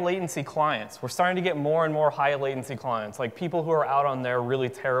high latency clients. We're starting to get more and more high latency clients, like people who are out on their really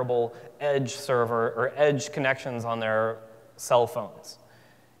terrible edge server or edge connections on their cell phones.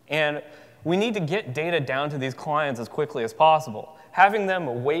 And we need to get data down to these clients as quickly as possible. Having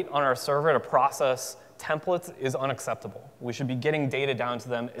them wait on our server to process templates is unacceptable. We should be getting data down to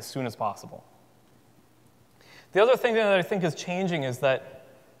them as soon as possible. The other thing that I think is changing is that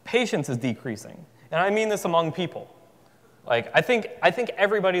patience is decreasing. And I mean this among people. Like, I think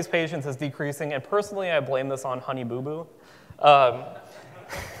everybody's patience is decreasing, and personally, I blame this on Honey Boo Boo.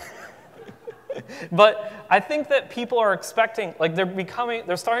 But I think that people are expecting, like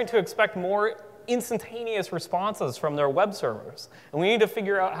they're starting to expect more instantaneous responses from their web servers. And we need to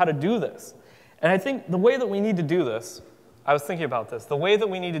figure out how to do this. And I think the way that we need to do this, I was thinking about this, the way that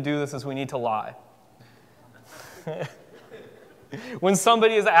we need to do this is we need to lie. When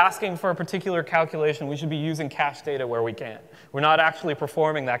somebody is asking for a particular calculation, we should be using cached data where we can. We're not actually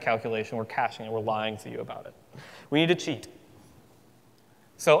performing that calculation, we're caching it, we're lying to you about it. We need to cheat.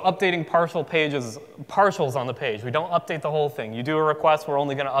 So updating partials on the page. We don't update the whole thing. You do a request, we're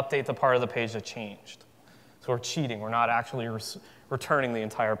only going to update the part of the page that changed. So we're cheating, we're not actually returning the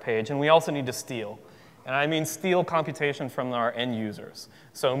entire page. And we also need to steal. And I mean steal computation from our end users.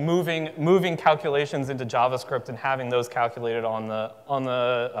 So moving calculations into JavaScript and having those calculated on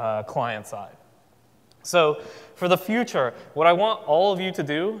the client side. So for the future, what I want all of you to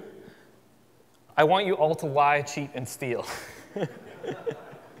do, I want you all to lie, cheat, and steal.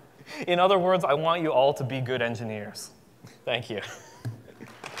 In other words, I want you all to be good engineers. Thank you.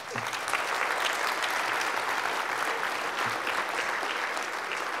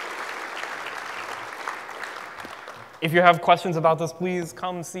 If you have questions about this, please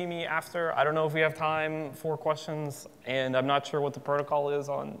come see me after. I don't know if we have time for questions, and I'm not sure what the protocol is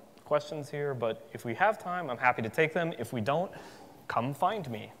on questions here, but if we have time, I'm happy to take them. If we don't, come find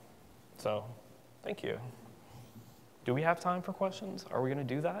me. So, thank you. Do we have time for questions? Are we going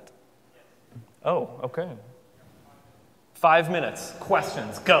to do that? Oh, OK. 5 minutes.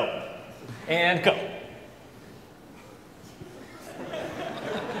 Questions. Go. And go.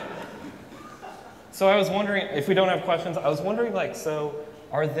 So I was wondering, if we don't have questions, I was wondering, so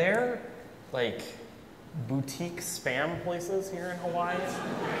are there, boutique spam places here in Hawaii?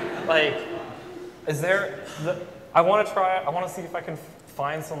 Is there, I want to see if I can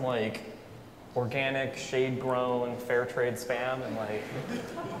find some, organic, shade-grown, fair trade spam and,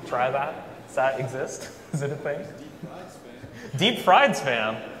 try that. Does that exist? Is it a thing? Deep fried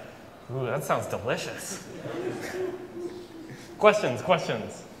spam? Ooh, that sounds delicious.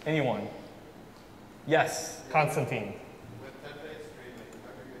 Questions? Anyone? Yes, Constantine. With template streaming,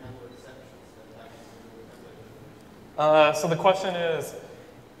 how do you handle exceptions that actually So the question is,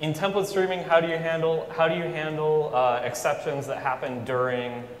 in template streaming, how do you handle exceptions that happen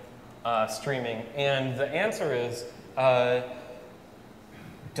during streaming? And the answer is,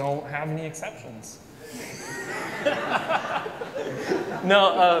 don't have any exceptions.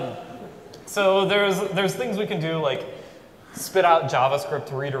 No, so there's things we can do, spit out JavaScript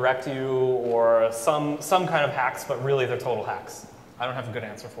to redirect you, or some kind of hacks, but really they're total hacks. I don't have a good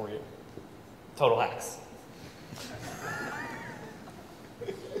answer for you. Total hacks.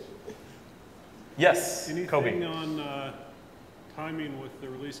 Yes, Kobe. Anything on timing with the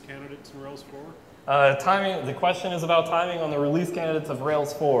release candidates in Rails 4? Timing, the question is about timing on the release candidates of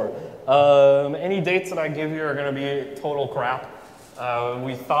Rails 4. Any dates that I give you are going to be total crap.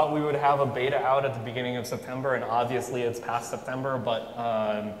 We thought we would have a beta out at the beginning of September, and obviously it's past September, but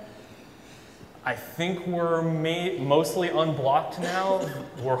I think we're mostly unblocked now.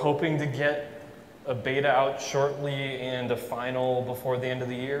 We're hoping to get a beta out shortly and a final before the end of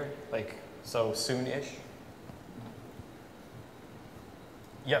the year, so soon-ish.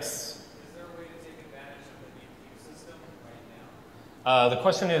 Yes? The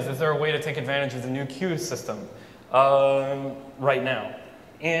question is there a way to take advantage of the new queue system right now?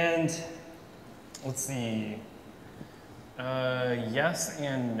 And let's see. Yes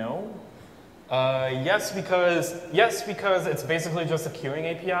and no. Yes, because it's basically just a queuing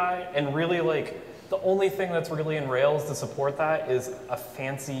API, and really the only thing that's really in Rails to support that is a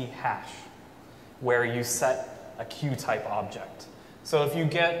fancy hash where you set a queue type object. So if you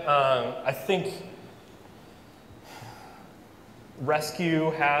get, I think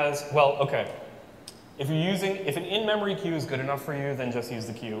Rescue has, well, okay. If an in-memory queue is good enough for you, then just use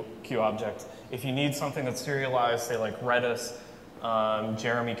the queue object. If you need something that's serialized, say like Redis,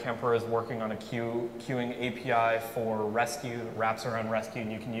 Jeremy Kemper is working on a queuing API for Rescue that wraps around Rescue,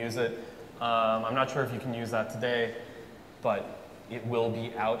 and you can use it. I'm not sure if you can use that today, but it will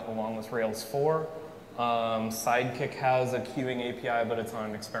be out along with Rails 4. Sidekick has a queuing API, but it's on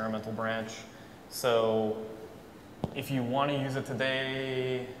an experimental branch. So if you want to use it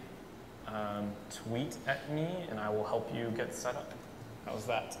today, tweet at me and I will help you get set up. How's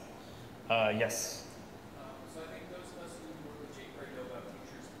that? Yes? So I think those of us who work with jQuery know about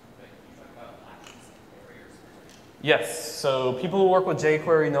features, but you talk about latches and barriers. Yes, so people who work with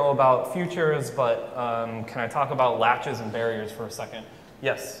jQuery know about futures, but can I talk about latches and barriers for a second?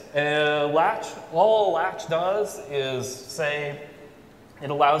 Yes. All a latch does is say it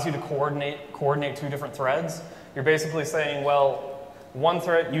allows you to coordinate two different threads. You're basically saying, well, one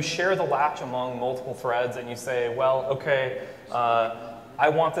thread, you share the latch among multiple threads, and you say, well, okay, I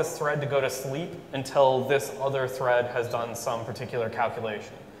want this thread to go to sleep until this other thread has done some particular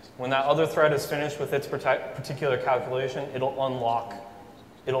calculation. When that other thread is finished with its particular calculation, it'll unlock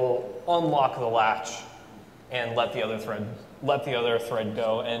the latch and let the other thread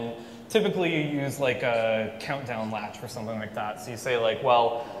go. And typically you use like a countdown latch for something like that. So you say like,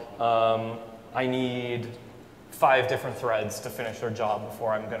 well, I need 5 different threads to finish their job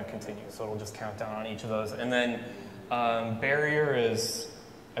before I'm going to continue. So it'll just count down on each of those. And then barrier is,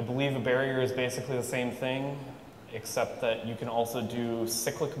 I believe a barrier is basically the same thing, except that you can also do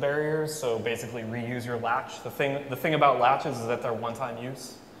cyclic barriers. So basically reuse your latch. The thing about latches is that they're one-time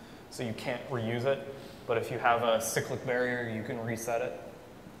use, so you can't reuse it. But if you have a cyclic barrier, you can reset it.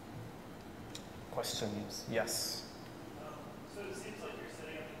 Questions? Yes? So it seems like you're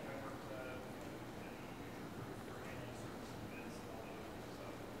setting up the framework for handling service events and all that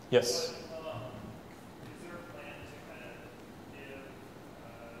stuff. Yes. But, is there a plan to kind of give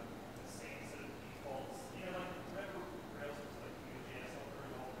the same set of defaults? You know, like, remember Rails was like Vue.js over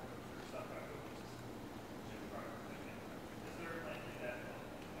and all the stuff back over to Jim Prior. Is there a plan to do that on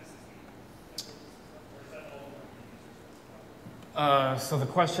SSD? Or is that all So the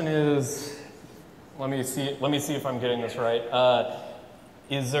question is, let me see if I'm getting this right.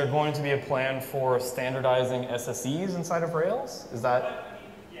 Is there going to be a plan for standardizing SSEs inside of Rails? Is that? I mean,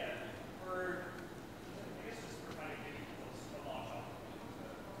 yeah, or I guess just for kind of giving people a launch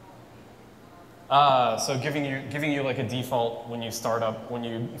off. So giving you like a default when you start up, when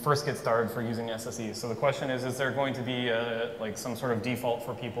you first get started for using SSEs. So the question is there going to be like some sort of default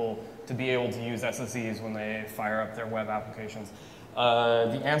for people to be able to use SSEs when they fire up their web applications?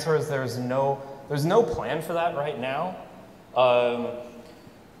 The answer is there's no plan for that right now.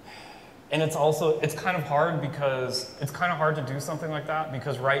 And it's kind of hard because it's kind of hard to do something like that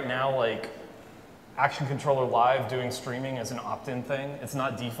because right now, like, Action Controller Live doing streaming is an opt-in thing. It's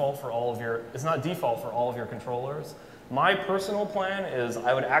not default for all of your controllers. My personal plan is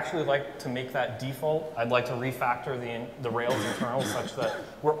I would actually like to make that default. I'd like to refactor the Rails internals such that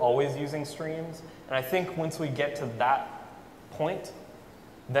we're always using streams. And I think once we get to that point,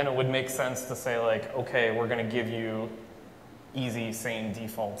 then it would make sense to say like, okay, we're going to give you easy, sane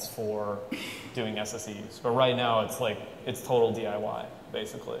defaults for doing SSEs. But right now, it's total DIY,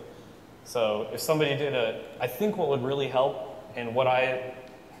 basically. So if somebody did I think what would really help, and what I've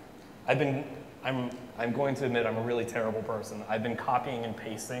been I'm going to admit I'm a really terrible person. I've been copying and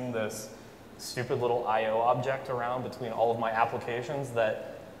pasting this stupid little I/O object around between all of my applications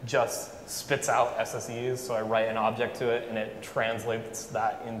that just spits out SSEs. So I write an object to it, and it translates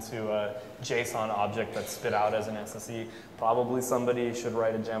that into a JSON object that's spit out as an SSE. Probably somebody should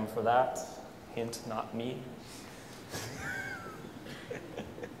write a gem for that. Hint, not me.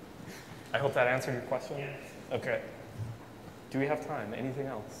 I hope that answered your question. Yes. Okay. Do we have time? Anything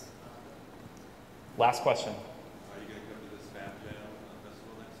else? Last question. Are you going to come to the Spam Jam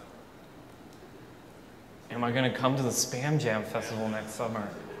Festival next summer? Am I going to come to the Spam Jam Festival next summer?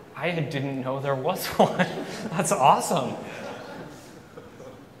 I didn't know there was one. That's awesome.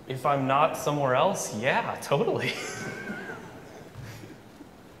 If I'm not somewhere else, yeah, totally.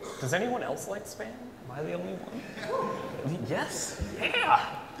 Does anyone else like spam? Am I the only one? Yes, yeah.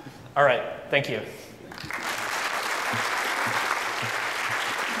 All right, thank you.